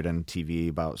might hear it on TV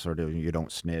about sort of you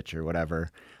don't snitch or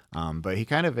whatever. But he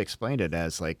kind of explained it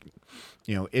as like,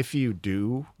 if you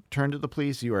do turn to the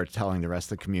police, you are telling the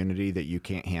rest of the community that you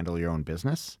can't handle your own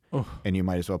business, and you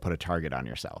might as well put a target on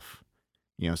yourself.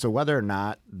 So whether or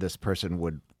not this person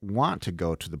would want to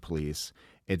go to the police,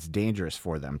 it's dangerous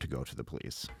for them to go to the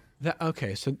police.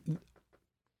 So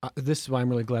this is why I'm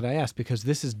really glad I asked, because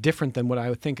this is different than what I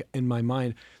would think in my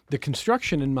mind. The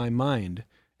construction in my mind,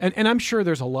 and I'm sure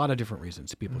there's a lot of different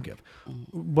reasons people give,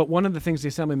 but one of the things the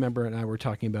Assembly member and I were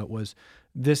talking about was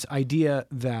this idea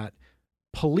that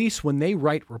police, when they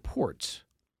write reports,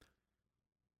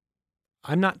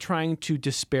 I'm not trying to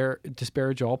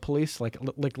disparage all police. Like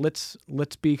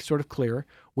let's be sort of clear.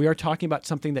 We are talking about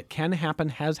something that can happen,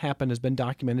 has been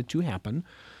documented to happen.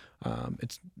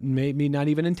 It's maybe not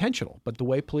even intentional, but the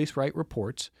way police write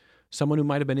reports, someone who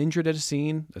might have been injured at a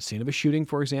scene of a shooting,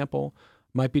 for example,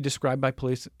 might be described by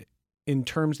police in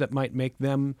terms that might make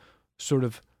them sort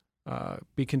of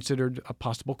be considered a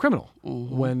possible criminal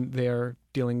when they're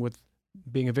dealing with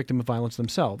being a victim of violence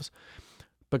themselves.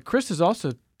 But Chris is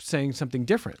also saying something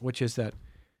different, which is that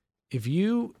if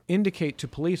you indicate to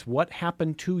police what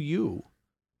happened to you,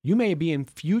 you may be in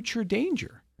future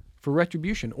danger for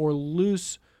retribution or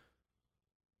lose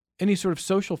any sort of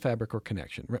social fabric or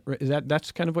connection.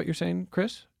 That's kind of what you're saying,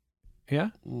 Chris? Yeah?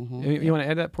 Mm-hmm. You want to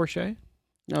add that, Portia?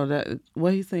 No,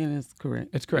 what he's saying is correct.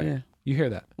 It's correct. Yeah. You hear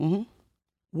that? Mm-hmm.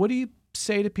 What do you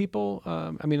say to people?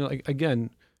 Again,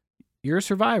 you're a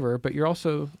survivor, but you're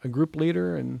also a group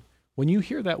leader, and when you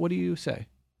hear that, what do you say?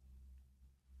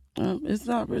 It's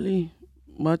not really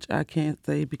much I can't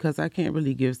say, because I can't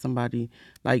really give somebody,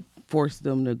 like, force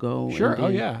them to go. Sure.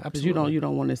 Absolutely. Because you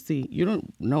don't want to see. You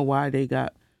don't know why they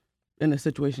got in the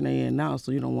situation they're in now,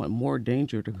 so you don't want more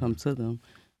danger to come to them.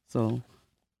 So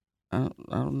I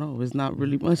don't know. It's not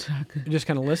really much I could. You just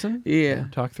kind of listen. Yeah.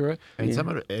 Talk through it. And some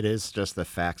of it is just the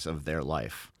facts of their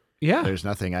life. Yeah. There's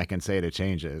nothing I can say to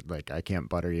change it. Like, I can't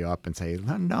butter you up and say,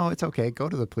 no, it's okay. Go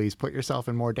to the police. Put yourself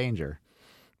in more danger.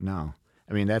 No.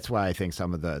 I mean, that's why I think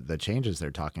some of the changes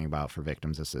they're talking about for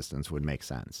victims assistance would make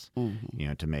sense,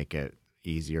 to make it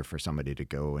easier for somebody to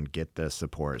go and get the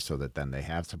support so that then they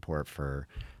have support for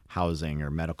housing or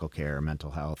medical care or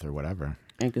mental health or whatever.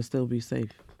 And can still be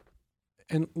safe.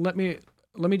 And let me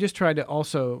just try to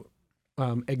also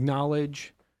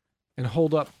acknowledge and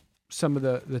hold up some of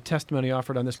the testimony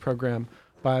offered on this program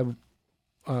by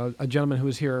a gentleman who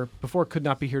was here before, could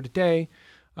not be here today,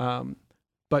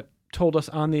 but told us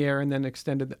on the air and then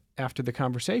extended after the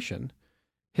conversation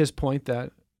his point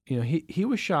that he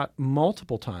was shot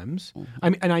multiple times.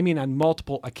 I mean on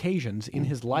multiple occasions in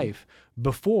his life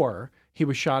before he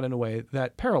was shot in a way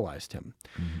that paralyzed him.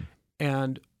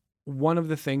 And one of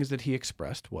the things that he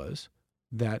expressed was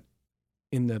that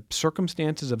in the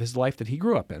circumstances of his life that he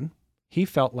grew up in, he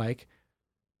felt like,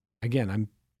 again, I'm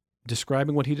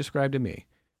describing what he described to me.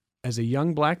 As a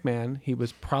young black man, he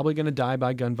was probably going to die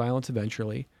by gun violence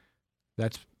eventually.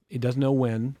 He doesn't know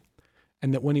when.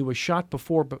 And that when he was shot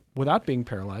before, but without being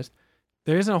paralyzed,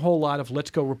 there isn't a whole lot of let's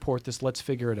go report this, let's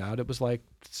figure it out. It was like,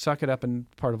 suck it up and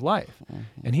part of life.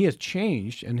 And he has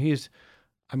changed, and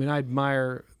I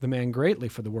admire the man greatly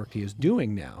for the work he is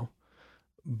doing now,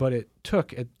 but it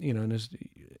took, in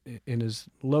his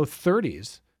low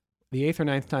 30s, the 8th or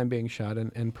 9th time being shot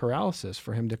and paralysis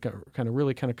for him to kind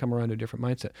of come around to a different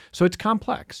mindset. So it's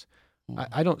complex.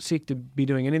 I don't seek to be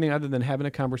doing anything other than having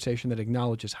a conversation that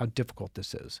acknowledges how difficult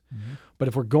this is. But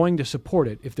if we're going to support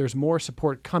it, if there's more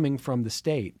support coming from the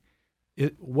state,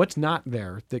 what's not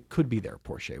there that could be there,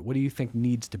 Portia? What do you think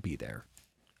needs to be there?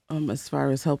 As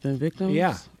far as helping victims?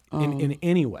 Yeah, in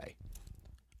any way.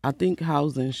 I think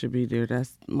housing should be there.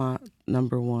 That's my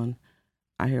number one.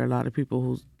 I hear a lot of people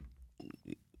who,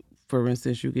 for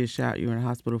instance, you get shot, you're in a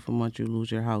hospital for months, you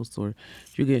lose your house, or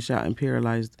you get shot and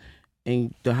paralyzed,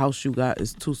 and the house you got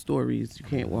is 2 stories. You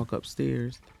can't walk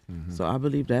upstairs. So I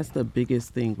believe that's the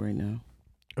biggest thing right now.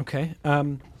 Okay.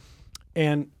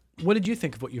 And what did you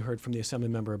think of what you heard from the Assembly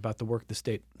member about the work the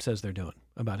state says they're doing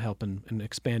about helping and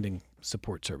expanding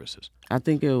support services? I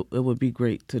think it would be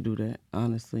great to do that,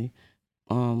 honestly.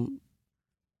 Yeah,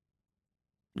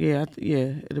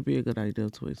 it'll be a good idea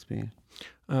to expand.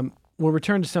 We'll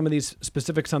return to some of these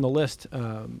specifics on the list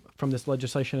from this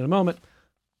legislation in a moment.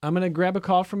 I'm going to grab a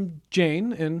call from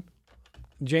Jane in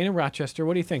Rochester.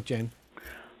 What do you think, Jane?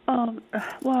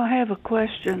 Well, I have a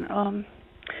question.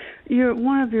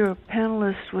 One of your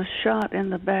panelists was shot in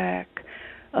the back.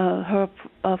 Her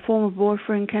former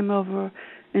boyfriend came over,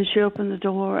 and she opened the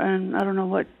door, and I don't know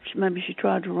what. Maybe she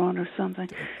tried to run or something.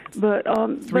 But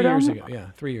 3 years ago, yeah,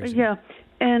 3 years ago. Yeah,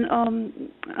 and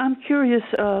I'm curious.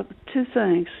 Two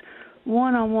things.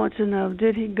 One, I want to know: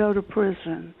 did he go to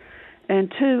prison?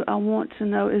 And two, I want to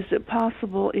know: is it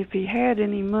possible, if he had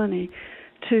any money,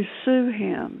 to sue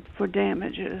him for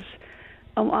damages?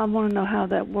 I want to know how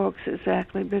that works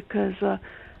exactly, because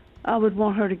I would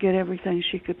want her to get everything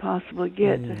she could possibly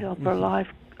get to help her life.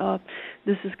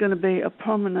 This is going to be a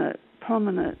permanent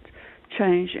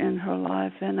change in her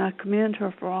life, and I commend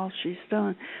her for all she's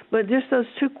done. But just those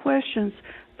two questions,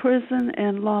 prison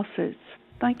and lawsuits.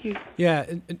 Thank you. Yeah,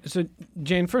 so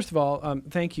Jane, first of all,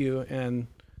 thank you, and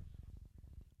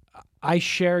I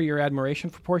share your admiration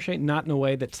for Portia, not in a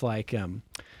way that's like,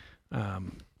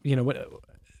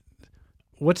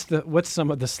 what's some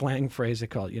of the slang phrase they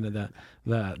call it?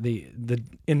 The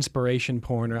inspiration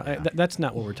porn. That's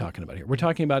not what we're talking about here. We're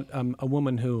talking about a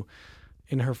woman who,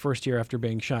 in her first year after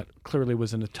being shot, clearly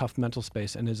was in a tough mental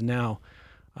space and has now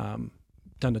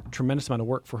done a tremendous amount of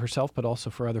work for herself, but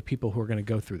also for other people who are going to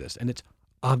go through this. And it's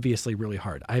obviously really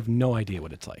hard. I have no idea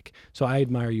what it's like. So I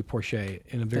admire you, Portia,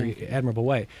 in a very admirable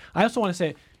way. I also want to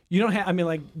say, you don't have,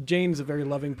 Jane's a very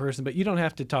loving person, but you don't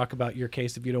have to talk about your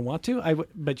case if you don't want to.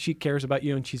 But she cares about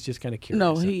you, and she's just kind of curious.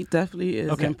 No, he definitely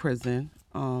is in prison.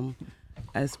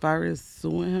 As far as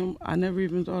suing him, I never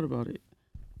even thought about it.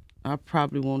 I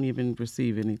probably won't even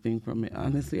receive anything from it.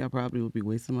 Honestly, I probably would be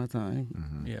wasting my time.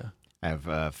 Mm-hmm. Yeah. I have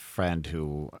a friend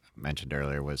who mentioned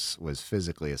earlier was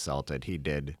physically assaulted. He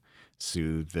did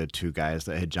sue the two guys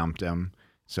that had jumped him.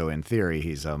 So in theory,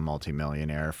 he's a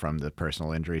multimillionaire from the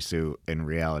personal injury suit. In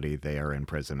reality, they are in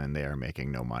prison and they are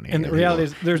making no money. And the reality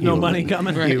is there's no money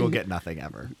coming. He will get nothing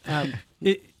ever.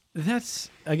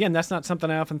 That's not something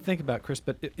I often think about, Chris,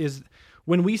 but is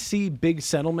when we see big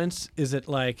settlements, is it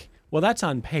like, well, that's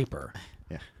on paper,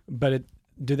 yeah, but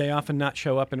do they often not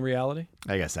show up in reality?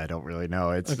 I guess I don't really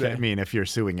know. It's okay. I mean, if you're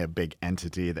suing a big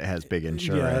entity that has big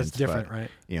insurance, yeah, that's different, right?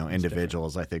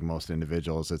 Individuals, I think most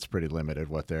individuals, it's pretty limited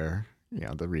what they're,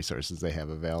 the resources they have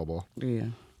available. Yeah.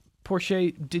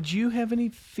 Portia, did you have any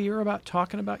fear about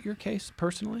talking about your case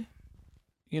personally?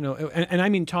 And I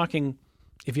mean talking,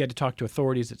 if you had to talk to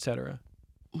authorities, et cetera.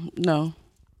 No.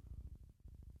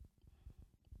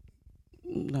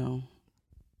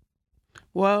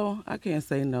 Well, I can't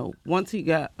say no. Once he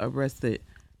got arrested,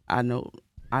 I know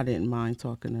I didn't mind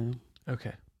talking to him.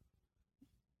 Okay.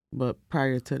 But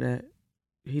prior to that,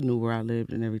 he knew where I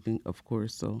lived and everything, of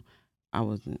course, so I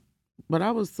wasn't. But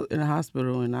I was in the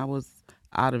hospital and I was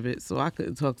out of it, so I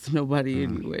couldn't talk to nobody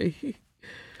anyway.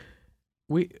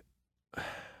 We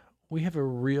have a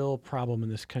real problem in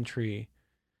this country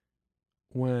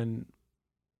when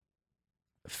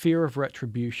fear of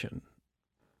retribution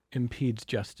impedes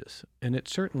justice, and it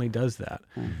certainly does that.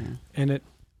 Mm-hmm. And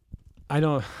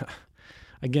I'm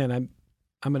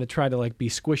going to try to be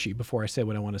squishy before I say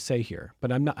what I want to say here,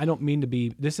 but I don't mean to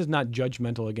be. This is not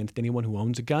judgmental against anyone who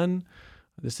owns a gun.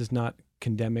 This is not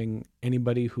condemning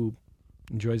anybody who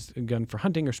enjoys a gun for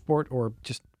hunting or sport or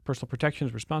just personal protection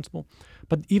is responsible.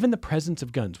 But even the presence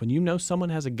of guns, when you know someone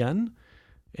has a gun,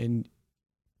 and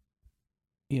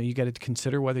you got to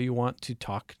consider whether you want to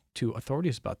talk to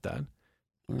authorities about that.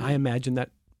 Mm-hmm. I imagine that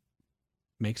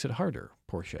makes it harder,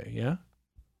 Portia, yeah?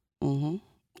 Mm-hmm.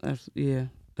 Yeah,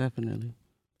 definitely.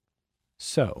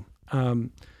 So,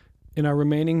 in our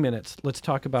remaining minutes, let's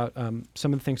talk about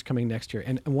some of the things coming next year.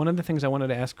 And one of the things I wanted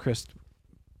to ask Chris,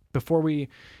 before we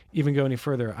even go any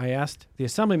further, I asked the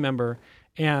Assembly member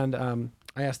and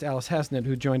I asked Alice Hasnet,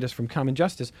 who joined us from Common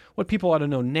Justice, what people ought to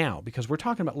know now, because we're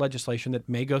talking about legislation that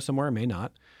may go somewhere, may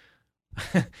not.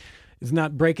 It's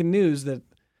not breaking news that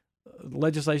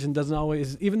legislation doesn't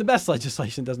always, even the best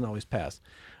legislation doesn't always pass.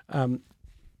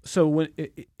 So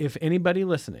if anybody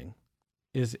listening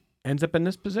ends up in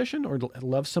this position or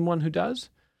loves someone who does,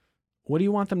 what do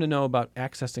you want them to know about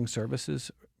accessing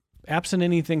services, absent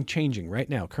anything changing right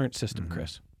now, current system, mm-hmm.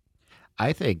 Chris?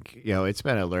 I think, it's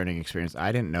been a learning experience.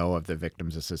 I didn't know of the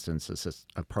Victims Assistance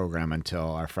program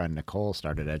until our friend Nicole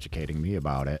started educating me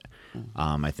about it.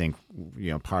 Mm-hmm. I think,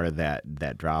 part of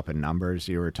that drop in numbers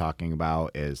you were talking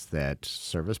about is that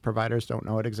service providers don't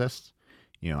know it exists.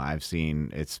 I've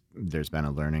seen there's been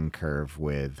a learning curve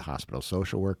with hospital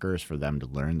social workers for them to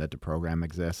learn that the program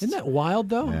exists. Isn't that wild,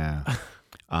 though? Yeah.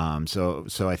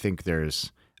 So I think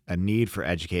there's a need for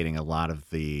educating a lot of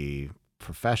the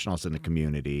professionals in the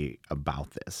community about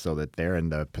this so that they're in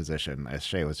the position, as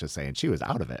Shay was just saying, she was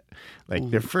out of it. Like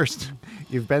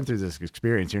you've been through this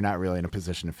experience, you're not really in a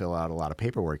position to fill out a lot of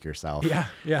paperwork yourself. Yeah.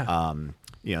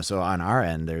 So on our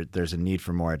end, there's a need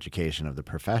for more education of the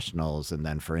professionals. And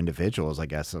then for individuals, I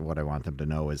guess what I want them to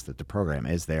know is that the program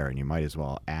is there and you might as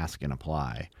well ask and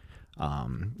apply.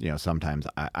 Sometimes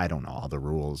I don't know all the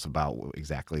rules about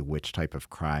exactly which type of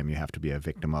crime you have to be a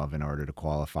victim of in order to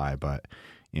qualify. But,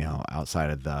 outside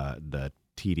of the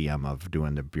tedium of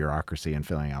doing the bureaucracy and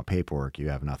filling out paperwork, you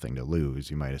have nothing to lose.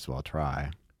 You might as well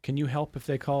try. Can you help if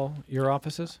they call your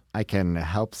offices? I can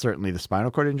help certainly the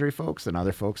spinal cord injury folks, and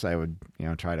other folks I would,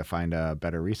 try to find a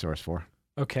better resource for.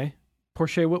 Okay.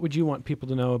 Portia, what would you want people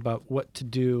to know about what to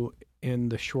do in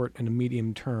the short and the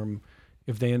medium term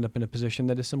if they end up in a position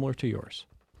that is similar to yours?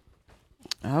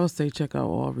 I would say check out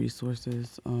all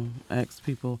resources. Ask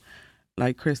people.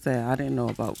 Like Chris said, I didn't know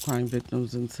about crime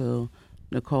victims until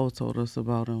Nicole told us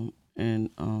about them. And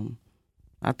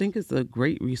I think it's a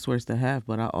great resource to have,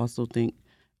 but I also think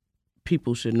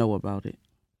people should know about it.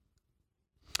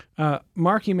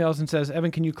 Mark emails and says,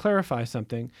 Evan, can you clarify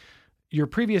something? Your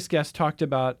previous guest talked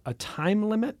about a time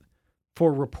limit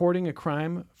for reporting a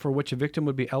crime for which a victim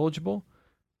would be eligible.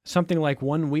 Something like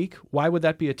 1 week. Why would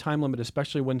that be a time limit,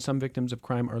 especially when some victims of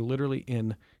crime are literally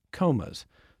in comas?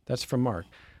 That's from Mark.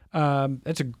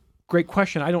 That's a great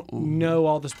question. I don't know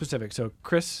all the specifics. So,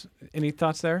 Chris, any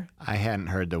thoughts there? I hadn't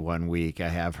heard the 1 week. I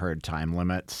have heard time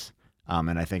limits.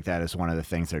 And I think that is one of the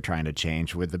things they're trying to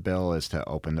change with the bill is to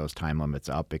open those time limits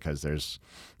up because there's,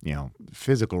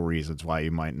 physical reasons why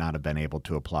you might not have been able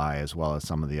to apply as well as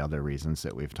some of the other reasons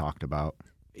that we've talked about.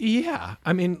 Yeah.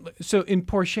 I mean, so in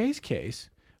Portia's case,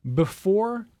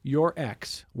 before your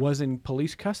ex was in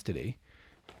police custody,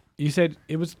 you said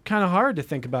it was kind of hard to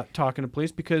think about talking to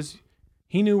police because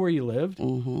he knew where you lived.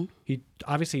 Mm-hmm. He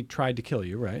obviously tried to kill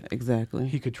you, right? Exactly.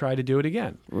 He could try to do it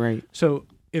again. Right. So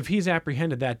if he's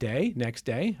apprehended that day, next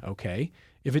day, okay.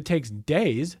 If it takes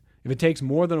days, if it takes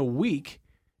more than a week,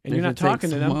 and you're not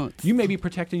talking to them, months. you may be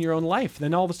protecting your own life.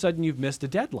 Then all of a sudden you've missed a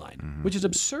deadline, which is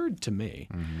absurd to me.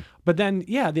 But then,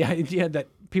 the idea that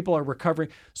people are recovering.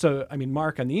 So, I mean,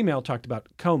 Mark on the email talked about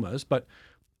comas, but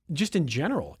just in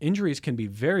general, injuries can be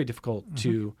very difficult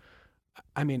to,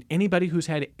 anybody who's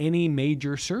had any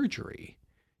major surgery,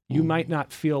 you might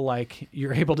not feel like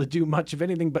you're able to do much of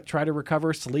anything but try to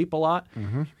recover, sleep a lot,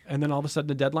 and then all of a sudden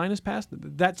the deadline is passed.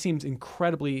 That seems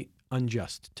incredibly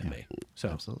unjust to me. So,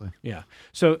 absolutely. Yeah.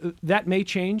 So that may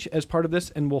change as part of this,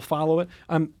 and we'll follow it.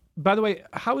 By the way,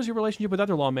 how is your relationship with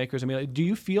other lawmakers? I mean, do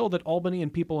you feel that Albany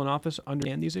and people in office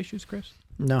understand these issues, Chris?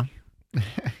 No.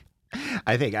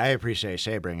 I think I appreciate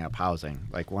Shay bringing up housing.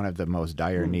 Like one of the most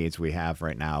dire needs we have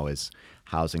right now is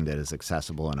housing that is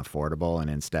accessible and affordable, and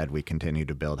instead we continue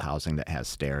to build housing that has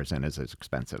stairs and is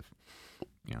expensive.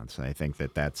 So I think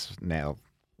that's nail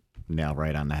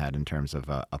right on the head in terms of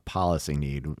a policy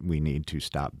need. We need to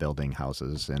stop building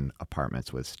houses and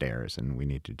apartments with stairs, and we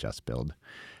need to just build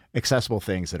accessible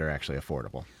things that are actually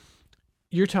affordable.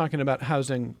 You're talking about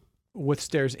housing with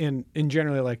stairs in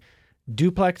generally like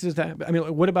duplexes.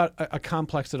 What about a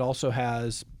complex that also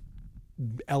has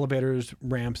elevators,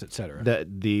 ramps, et cetera?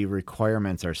 The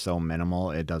requirements are so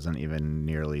minimal, it doesn't even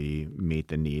nearly meet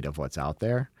the need of what's out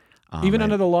there. Even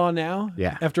under the law now?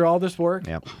 Yeah. After all this work?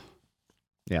 Yep.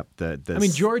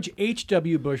 George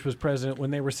H.W. Bush was president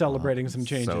when they were celebrating some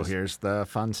changes. So here's the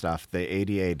fun stuff. The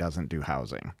ADA doesn't do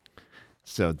housing.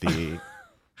 So the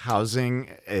housing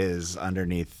is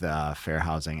underneath the Fair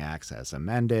Housing Act as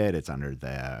amended. It's under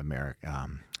the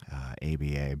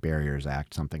ABA, Barriers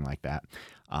Act, something like that.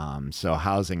 So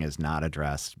housing is not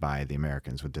addressed by the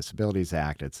Americans with Disabilities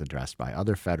Act. It's addressed by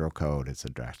other federal code. It's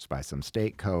addressed by some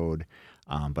state code.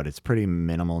 But it's pretty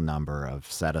minimal number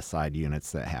of set-aside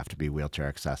units that have to be wheelchair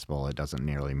accessible. It doesn't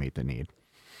nearly meet the need.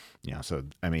 So,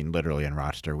 literally in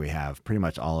Rochester, we have pretty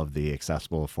much all of the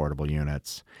accessible, affordable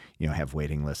units, have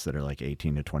waiting lists that are like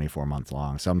 18 to 24 months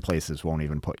long. Some places won't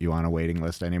even put you on a waiting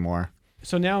list anymore.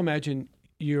 So now imagine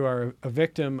you are a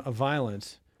victim of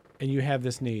violence and you have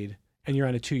this need and you're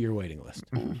on a 2-year waiting list.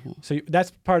 So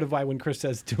that's part of why when Chris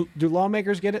says, do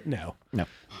lawmakers get it? No. No.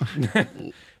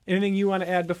 Anything you want to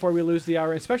add before we lose the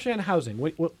hour, especially on housing?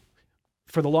 What,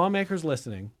 for the lawmakers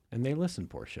listening, and they listen,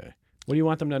 Portia, what do you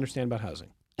want them to understand about housing?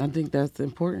 I think that's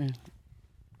important.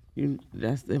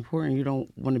 That's important. You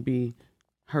don't want to be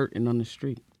hurting on the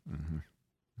street.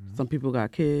 Some people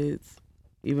got kids,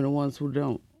 even the ones who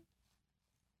don't.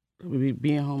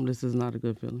 Being homeless is not a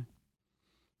good feeling.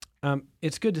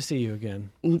 It's good to see you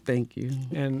again. Thank you.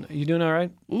 And you doing all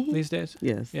right these days?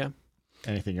 Yes. Yeah.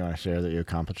 Anything you want to share that you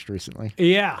accomplished recently?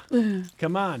 Yeah.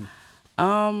 Come on.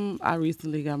 I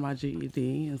recently got my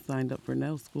GED and signed up for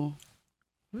nail school.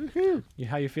 Woohoo.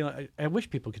 How you feeling? I wish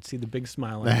people could see the big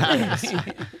smile on your face.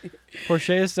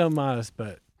 Portia is so modest,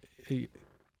 but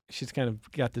she's kind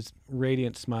of got this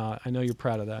radiant smile. I know you're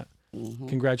proud of that.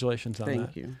 Congratulations on that.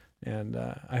 Thank you. And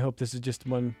I hope this is just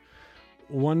one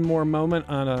more moment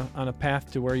on a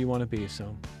path to where you want to be.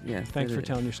 So yes, thanks for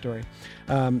telling your story.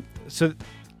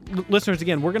 Listeners,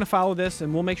 again, we're going to follow this,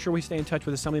 and we'll make sure we stay in touch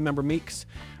with Assemblymember Meeks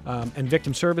and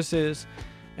Victim Services.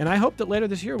 And I hope that later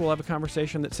this year we'll have a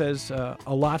conversation that says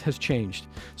a lot has changed.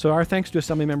 So our thanks to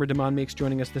Assemblymember Damon Meeks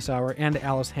joining us this hour, and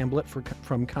Alice Hamblett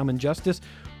from Common Justice.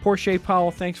 Portia Powell,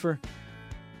 thanks for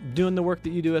doing the work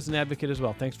that you do as an advocate as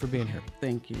well. Thanks for being here.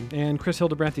 Thank you. And Chris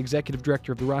Hildebrandt, the Executive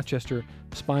Director of the Rochester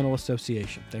Spinal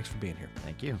Association. Thanks for being here.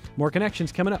 Thank you. More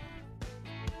Connections coming up.